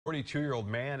42-year-old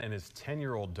man and his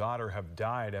 10-year-old daughter have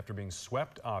died after being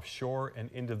swept offshore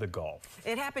and into the Gulf.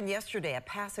 It happened yesterday at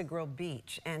Petersburg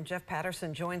Beach, and Jeff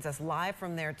Patterson joins us live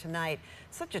from there tonight.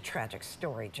 Such a tragic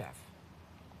story, Jeff.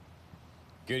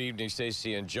 Good evening,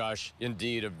 Stacey and Josh.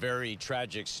 Indeed, a very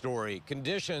tragic story.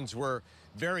 Conditions were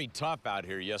very tough out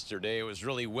here yesterday. It was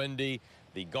really windy.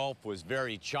 The Gulf was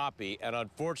very choppy, and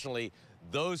unfortunately,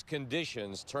 those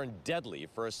conditions turned deadly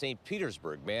for a St.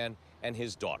 Petersburg man and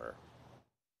his daughter.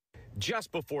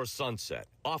 Just before sunset,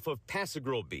 off of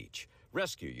Petersburg Beach,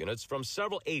 rescue units from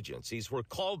several agencies were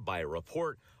called by a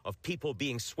report of people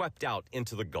being swept out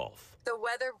into the Gulf. The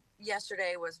weather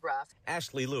yesterday was rough.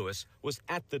 Ashley Lewis was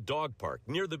at the dog park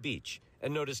near the beach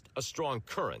and noticed a strong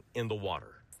current in the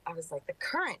water. I was like, the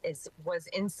current was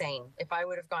insane. If I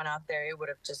would have gone out there, it would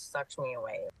have just sucked me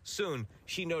away. Soon,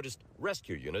 she noticed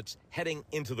rescue units heading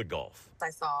into the Gulf.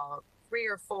 I saw 3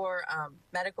 or 4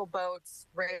 medical boats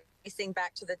racing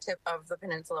back to the tip of the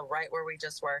peninsula right where we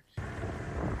just were.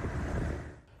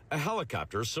 A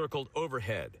helicopter circled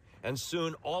overhead, and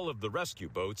soon all of the rescue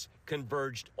boats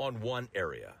converged on one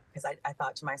area. Because I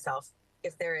thought to myself,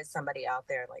 if there is somebody out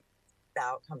there, like, the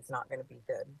outcome's not going to be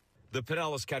good. The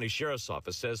Pinellas County Sheriff's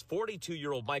Office says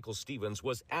 42-year-old Michael Stevens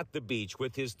was at the beach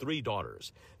with his 3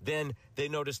 daughters. Then they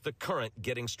noticed the current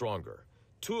getting stronger.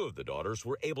 2 of the daughters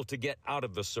were able to get out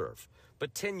of the surf,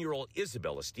 but 10-year-old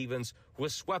Isabella Stevens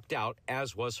was swept out,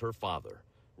 as was her father.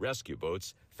 Rescue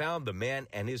boats found the man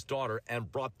and his daughter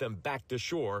and brought them back to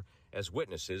shore as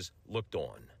witnesses looked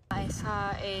on. I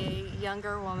saw a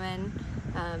younger woman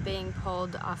being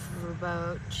pulled off of a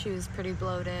boat. She was pretty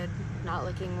bloated, not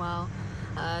looking well.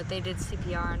 They did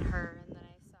CPR on her, and then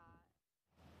I saw...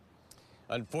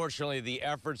 Unfortunately, the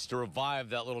efforts to revive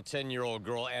that little 10-year-old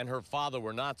girl and her father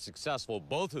were not successful.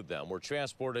 Both of them were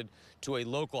transported to a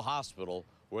local hospital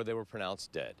where they were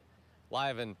pronounced dead.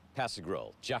 Live in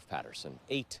Petersburg, Jeff Patterson,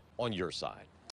 8 on your side.